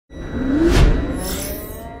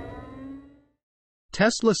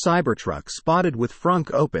Tesla Cybertruck spotted with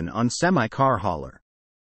frunk open on semi-car hauler.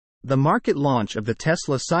 The market launch of the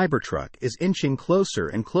Tesla Cybertruck is inching closer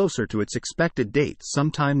and closer to its expected date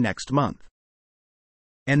sometime next month.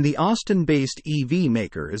 And the Austin-based EV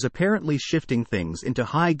maker is apparently shifting things into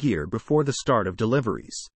high gear before the start of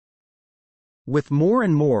deliveries. With more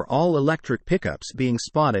and more all-electric pickups being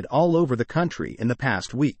spotted all over the country in the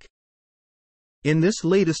past week. In this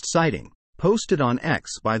latest sighting, posted on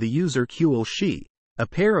X by the user Kuel Shi, a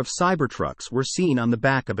pair of Cybertrucks were seen on the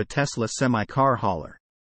back of a Tesla semi-car hauler.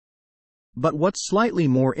 But what's slightly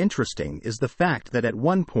more interesting is the fact that at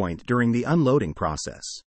one point during the unloading process,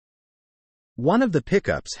 one of the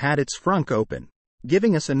pickups had its frunk open,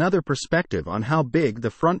 giving us another perspective on how big the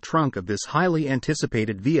front trunk of this highly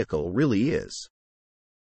anticipated vehicle really is.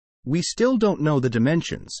 We still don't know the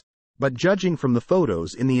dimensions, but judging from the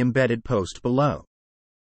photos in the embedded post below,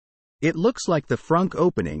 it looks like the frunk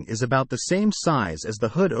opening is about the same size as the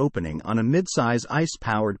hood opening on a midsize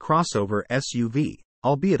ICE-powered crossover SUV,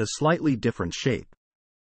 albeit a slightly different shape.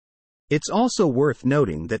 It's also worth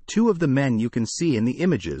noting that two of the men you can see in the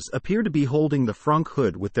images appear to be holding the frunk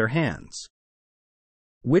hood with their hands,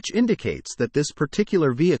 which indicates that this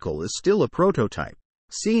particular vehicle is still a prototype,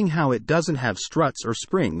 seeing how it doesn't have struts or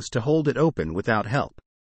springs to hold it open without help.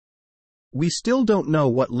 We still don't know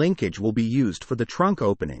what linkage will be used for the trunk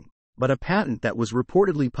opening, but a patent that was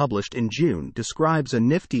reportedly published in June describes a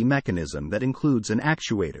nifty mechanism that includes an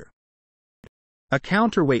actuator, a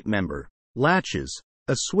counterweight member, latches,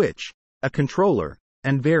 a switch, a controller,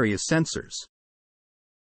 and various sensors.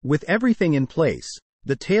 With everything in place,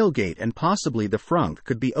 the tailgate and possibly the frunk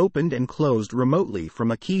could be opened and closed remotely from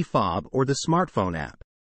a key fob or the smartphone app.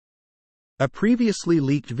 A previously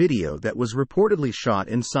leaked video that was reportedly shot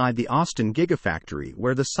inside the Austin Gigafactory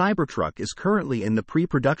where the Cybertruck is currently in the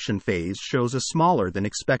pre-production phase shows a smaller than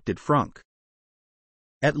expected frunk,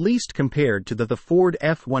 at least compared to the Ford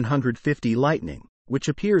F-150 Lightning, which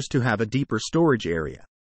appears to have a deeper storage area.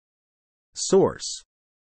 Source: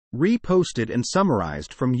 reposted and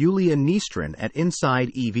summarized from Yulia Nistrin at Inside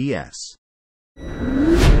EVS.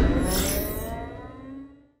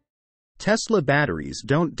 Tesla batteries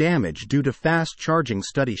don't damage due to fast charging,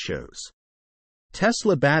 study shows.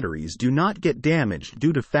 Tesla batteries do not get damaged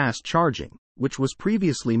due to fast charging, which was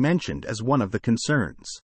previously mentioned as one of the concerns.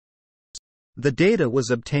 The data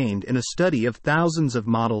was obtained in a study of thousands of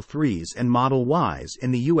Model 3s and Model Ys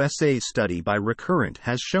in the USA. Study by Recurrent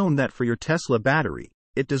has shown that for your Tesla battery,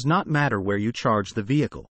 it does not matter where you charge the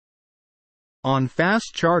vehicle, on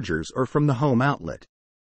fast chargers or from the home outlet.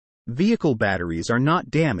 Vehicle batteries are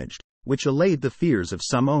not damaged, which allayed the fears of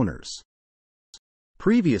some owners.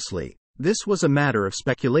 Previously, this was a matter of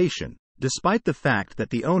speculation, despite the fact that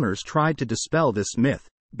the owners tried to dispel this myth,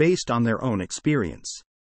 based on their own experience.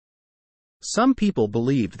 Some people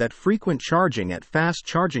believed that frequent charging at fast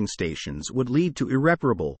charging stations would lead to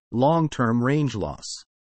irreparable, long-term range loss.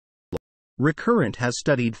 Recurrent has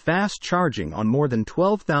studied fast charging on more than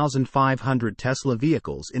 12,500 Tesla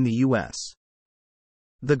vehicles in the US.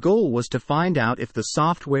 The goal was to find out if the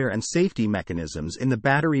software and safety mechanisms in the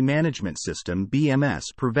battery management system BMS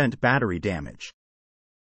prevent battery damage.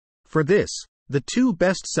 For this, the two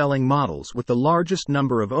best-selling models with the largest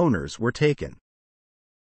number of owners were taken.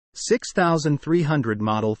 6,300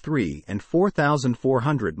 Model 3 and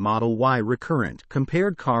 4,400 Model Y. Recurrent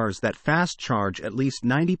compared cars that fast charge at least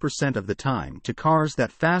 90% of the time to cars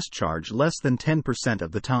that fast charge less than 10%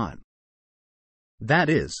 of the time. That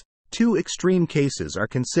is, two extreme cases are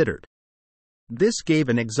considered. This gave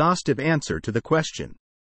an exhaustive answer to the question: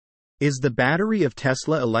 is the battery of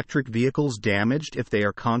Tesla electric vehicles damaged if they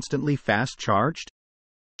are constantly fast charged?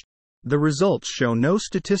 The results show no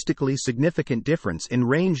statistically significant difference in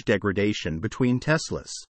range degradation between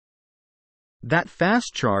Teslas that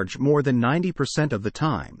fast charge more than 90% of the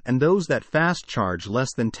time and those that fast charge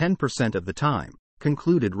less than 10% of the time,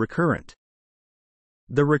 concluded Recurrent.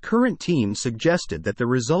 The Recurrent team suggested that the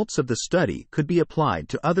results of the study could be applied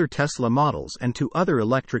to other Tesla models and to other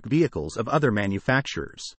electric vehicles of other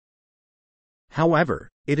manufacturers. However,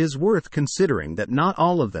 it is worth considering that not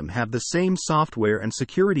all of them have the same software and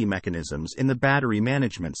security mechanisms in the battery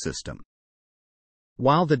management system.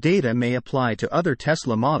 While the data may apply to other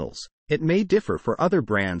Tesla models, it may differ for other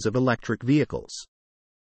brands of electric vehicles.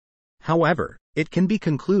 However, it can be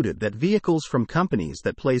concluded that vehicles from companies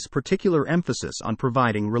that place particular emphasis on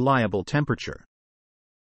providing reliable temperature,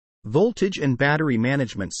 voltage and battery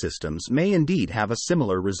management systems may indeed have a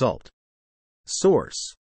similar result.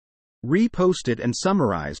 Source: reposted and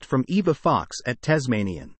summarized from Eva Fox at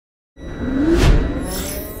Tasmanian.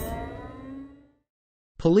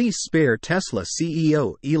 Police spare Tesla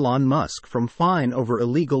CEO Elon Musk from fine over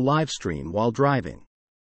illegal livestream while driving.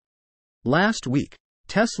 Last week,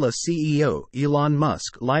 Tesla CEO Elon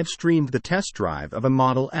Musk livestreamed the test drive of a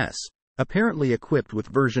Model S, apparently equipped with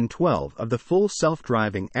version 12 of the full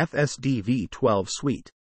self-driving FSD V12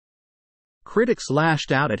 suite. Critics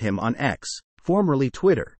lashed out at him on X, formerly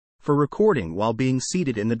Twitter, for recording while being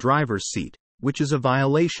seated in the driver's seat, which is a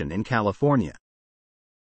violation in California.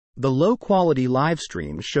 The low-quality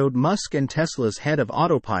livestream showed Musk and Tesla's head of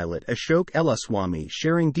autopilot Ashok Ellaswamy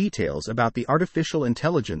sharing details about the artificial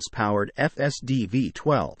intelligence-powered FSD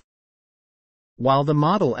V12. While the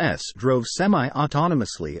Model S drove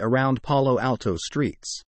semi-autonomously around Palo Alto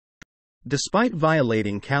streets. Despite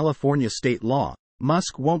violating California state law,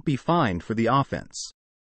 Musk won't be fined for the offense.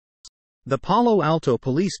 The Palo Alto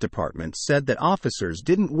Police Department said that officers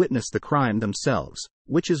didn't witness the crime themselves,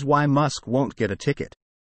 which is why Musk won't get a ticket.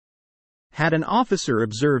 Had an officer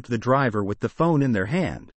observed the driver with the phone in their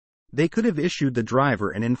hand, they could have issued the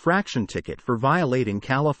driver an infraction ticket for violating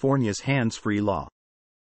California's hands-free law.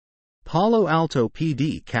 Palo Alto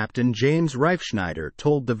PD Captain James Reifschneider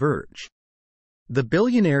told The Verge. The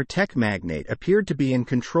billionaire tech magnate appeared to be in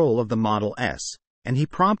control of the Model S, and he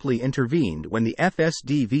promptly intervened when the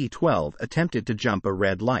FSD V12 attempted to jump a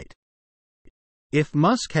red light. If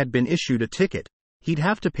Musk had been issued a ticket, he'd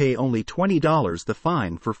have to pay only $20 the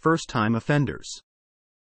fine for first-time offenders.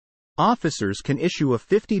 Officers can issue a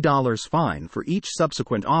 $50 fine for each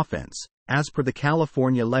subsequent offense, as per the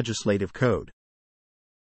California Legislative Code.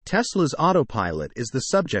 Tesla's autopilot is the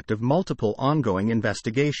subject of multiple ongoing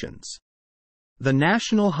investigations. The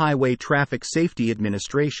National Highway Traffic Safety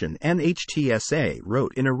Administration (NHTSA)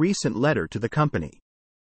 wrote in a recent letter to the company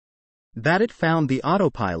that it found the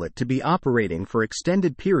autopilot to be operating for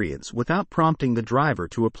extended periods without prompting the driver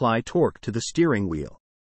to apply torque to the steering wheel.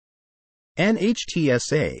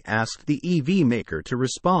 NHTSA asked the EV maker to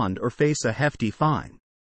respond or face a hefty fine.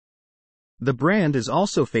 The brand is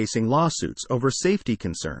also facing lawsuits over safety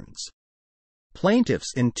concerns.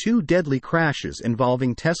 Plaintiffs in 2 deadly crashes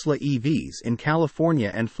involving Tesla EVs in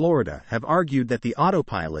California and Florida have argued that the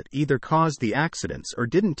autopilot either caused the accidents or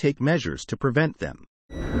didn't take measures to prevent them.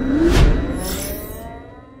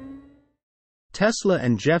 Tesla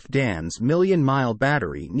and Jeff Dan's million-mile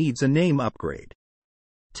battery needs a name upgrade.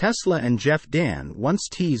 Tesla and Jeff Dan once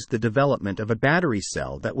teased the development of a battery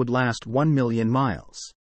cell that would last 1 million miles.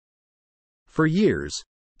 For years,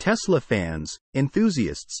 Tesla fans,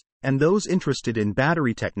 enthusiasts, and those interested in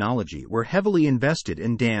battery technology were heavily invested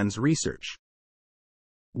in Dan's research,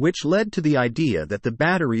 which led to the idea that the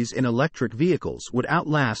batteries in electric vehicles would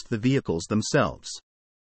outlast the vehicles themselves.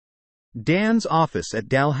 Dan's office at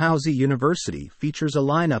Dalhousie University features a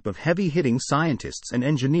lineup of heavy-hitting scientists and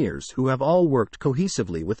engineers who have all worked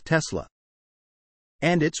cohesively with Tesla,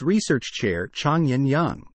 and its research chair Changyan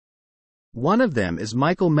Yang. One of them is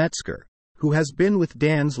Michael Metzger, who has been with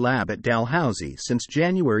Dan's lab at Dalhousie since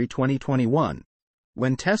January 2021,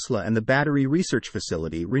 when Tesla and the battery research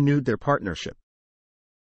facility renewed their partnership.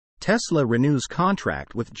 Tesla renews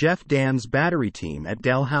contract with Jeff Dan's battery team at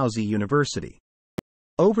Dalhousie University.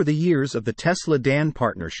 Over the years of the Tesla-Dan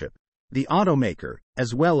partnership, the automaker,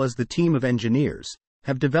 as well as the team of engineers,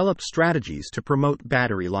 have developed strategies to promote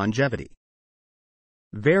battery longevity.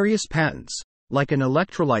 Various patents, like an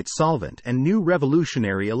electrolyte solvent and new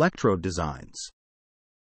revolutionary electrode designs,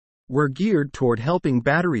 were geared toward helping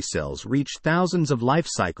battery cells reach thousands of life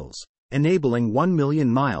cycles, enabling 1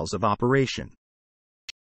 million miles of operation.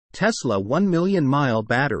 Tesla 1 million mile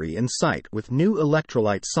battery in sight with new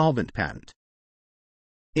electrolyte solvent patent.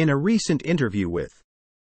 In a recent interview with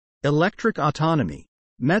Electric Autonomy,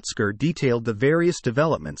 Metzger detailed the various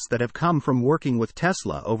developments that have come from working with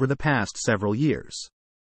Tesla over the past several years.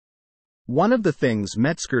 One of the things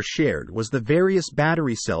Metzger shared was the various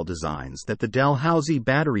battery cell designs that the Dalhousie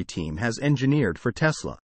battery team has engineered for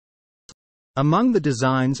Tesla. Among the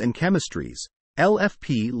designs and chemistries,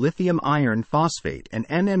 LFP lithium iron phosphate and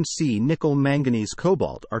NMC nickel manganese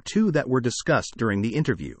cobalt are 2 that were discussed during the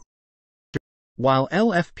interview. While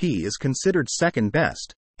LFP is considered second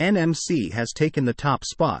best, NMC has taken the top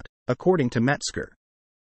spot, according to Metzger.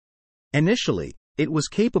 Initially, it was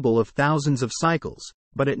capable of thousands of cycles,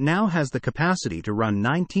 but it now has the capacity to run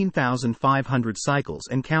 19,500 cycles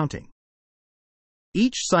and counting.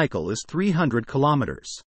 Each cycle is 300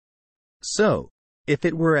 kilometers. So, if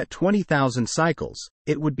it were at 20,000 cycles,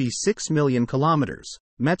 it would be 6 million kilometers,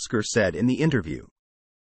 Metzger said in the interview.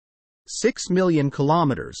 6 million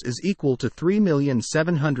kilometers is equal to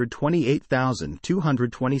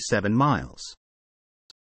 3,728,227 miles.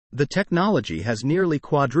 The technology has nearly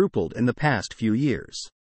quadrupled in the past few years.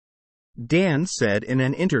 Dan said in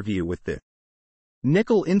an interview with the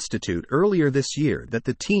Nickel Institute earlier this year that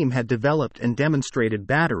the team had developed and demonstrated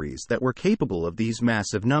batteries that were capable of these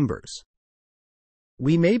massive numbers.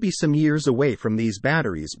 We may be some years away from these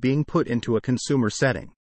batteries being put into a consumer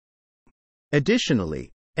setting.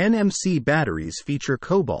 Additionally, NMC batteries feature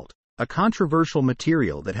cobalt, a controversial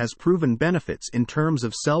material that has proven benefits in terms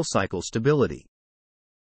of cell cycle stability.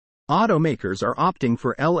 Automakers are opting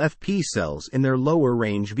for LFP cells in their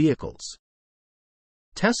lower-range vehicles.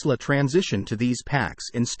 Tesla transitioned to these packs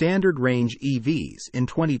in standard-range EVs in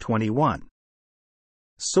 2021.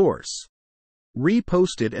 Source: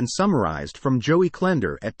 reposted and summarized from Joey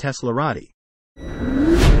Klender at Teslarati.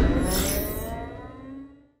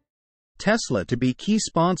 Tesla to be key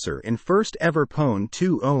sponsor in first ever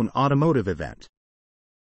Pwn2Own automotive event.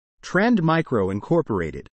 Trend Micro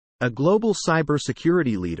Incorporated, a global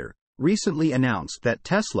cybersecurity leader, recently announced that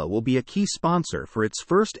Tesla will be a key sponsor for its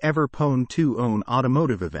first ever Pwn2Own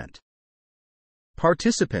automotive event.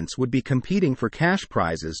 Participants would be competing for cash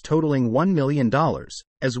prizes totaling $1 million,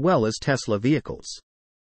 as well as Tesla vehicles.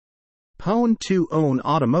 Pwn2Own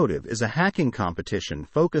Automotive is a hacking competition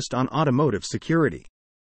focused on automotive security.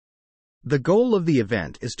 The goal of the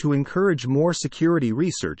event is to encourage more security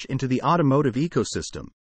research into the automotive ecosystem,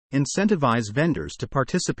 incentivize vendors to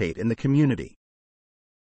participate in the community,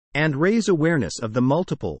 and raise awareness of the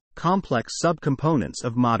multiple, complex subcomponents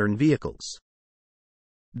of modern vehicles.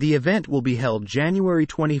 The event will be held January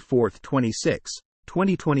 24-26,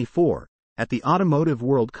 2024, at the Automotive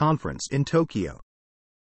World Conference in Tokyo.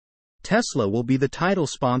 Tesla will be the title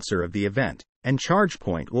sponsor of the event, and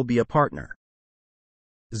ChargePoint will be a partner.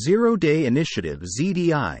 Zero Day Initiative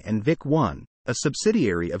ZDI and VIC1, a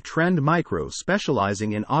subsidiary of Trend Micro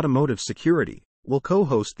specializing in automotive security, will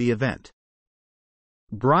co-host the event.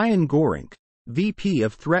 Brian Gorink, VP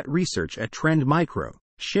of Threat Research at Trend Micro,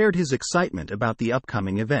 shared his excitement about the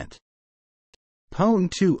upcoming event.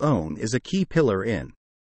 Pwn2Own is a key pillar in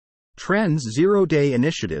Trend's Zero Day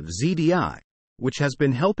Initiative ZDI, which has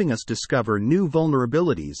been helping us discover new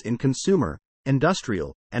vulnerabilities in consumer,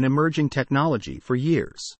 industrial, and emerging technology for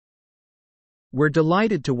years. We're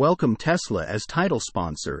delighted to welcome Tesla as title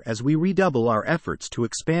sponsor as we redouble our efforts to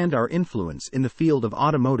expand our influence in the field of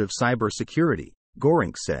automotive cybersecurity,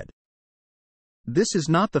 Gorink said. This is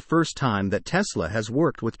not the first time that Tesla has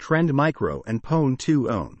worked with Trend Micro and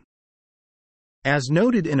Pwn2Own. As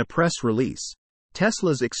noted in a press release,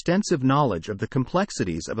 Tesla's extensive knowledge of the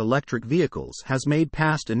complexities of electric vehicles has made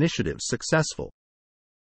past initiatives successful.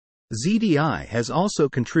 ZDI has also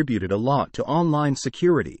contributed a lot to online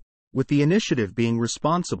security, with the initiative being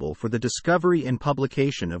responsible for the discovery and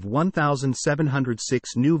publication of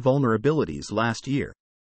 1,706 new vulnerabilities last year.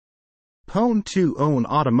 Pwn2Own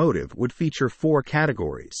Automotive would feature 4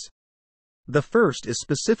 categories. The first is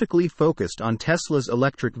specifically focused on Tesla's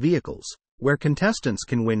electric vehicles, where contestants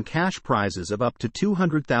can win cash prizes of up to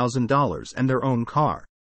 $200,000 and their own car.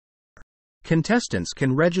 Contestants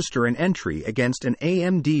can register an entry against an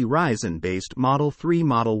AMD Ryzen-based Model 3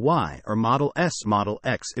 Model Y or Model S Model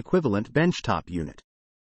X equivalent benchtop unit.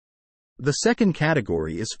 The second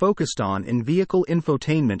category is focused on in-vehicle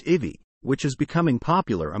infotainment (IVI), which is becoming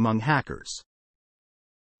popular among hackers.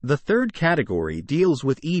 The third category deals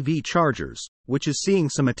with EV chargers, which is seeing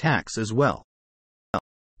some attacks as well.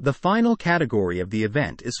 The final category of the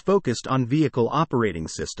event is focused on vehicle operating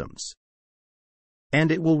systems,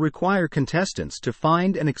 and it will require contestants to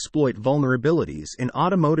find and exploit vulnerabilities in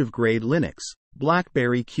automotive-grade Linux,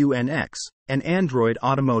 BlackBerry QNX, and Android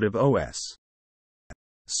Automotive OS.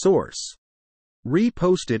 Source: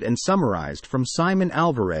 reposted and summarized from Simon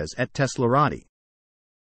Alvarez at Teslarati.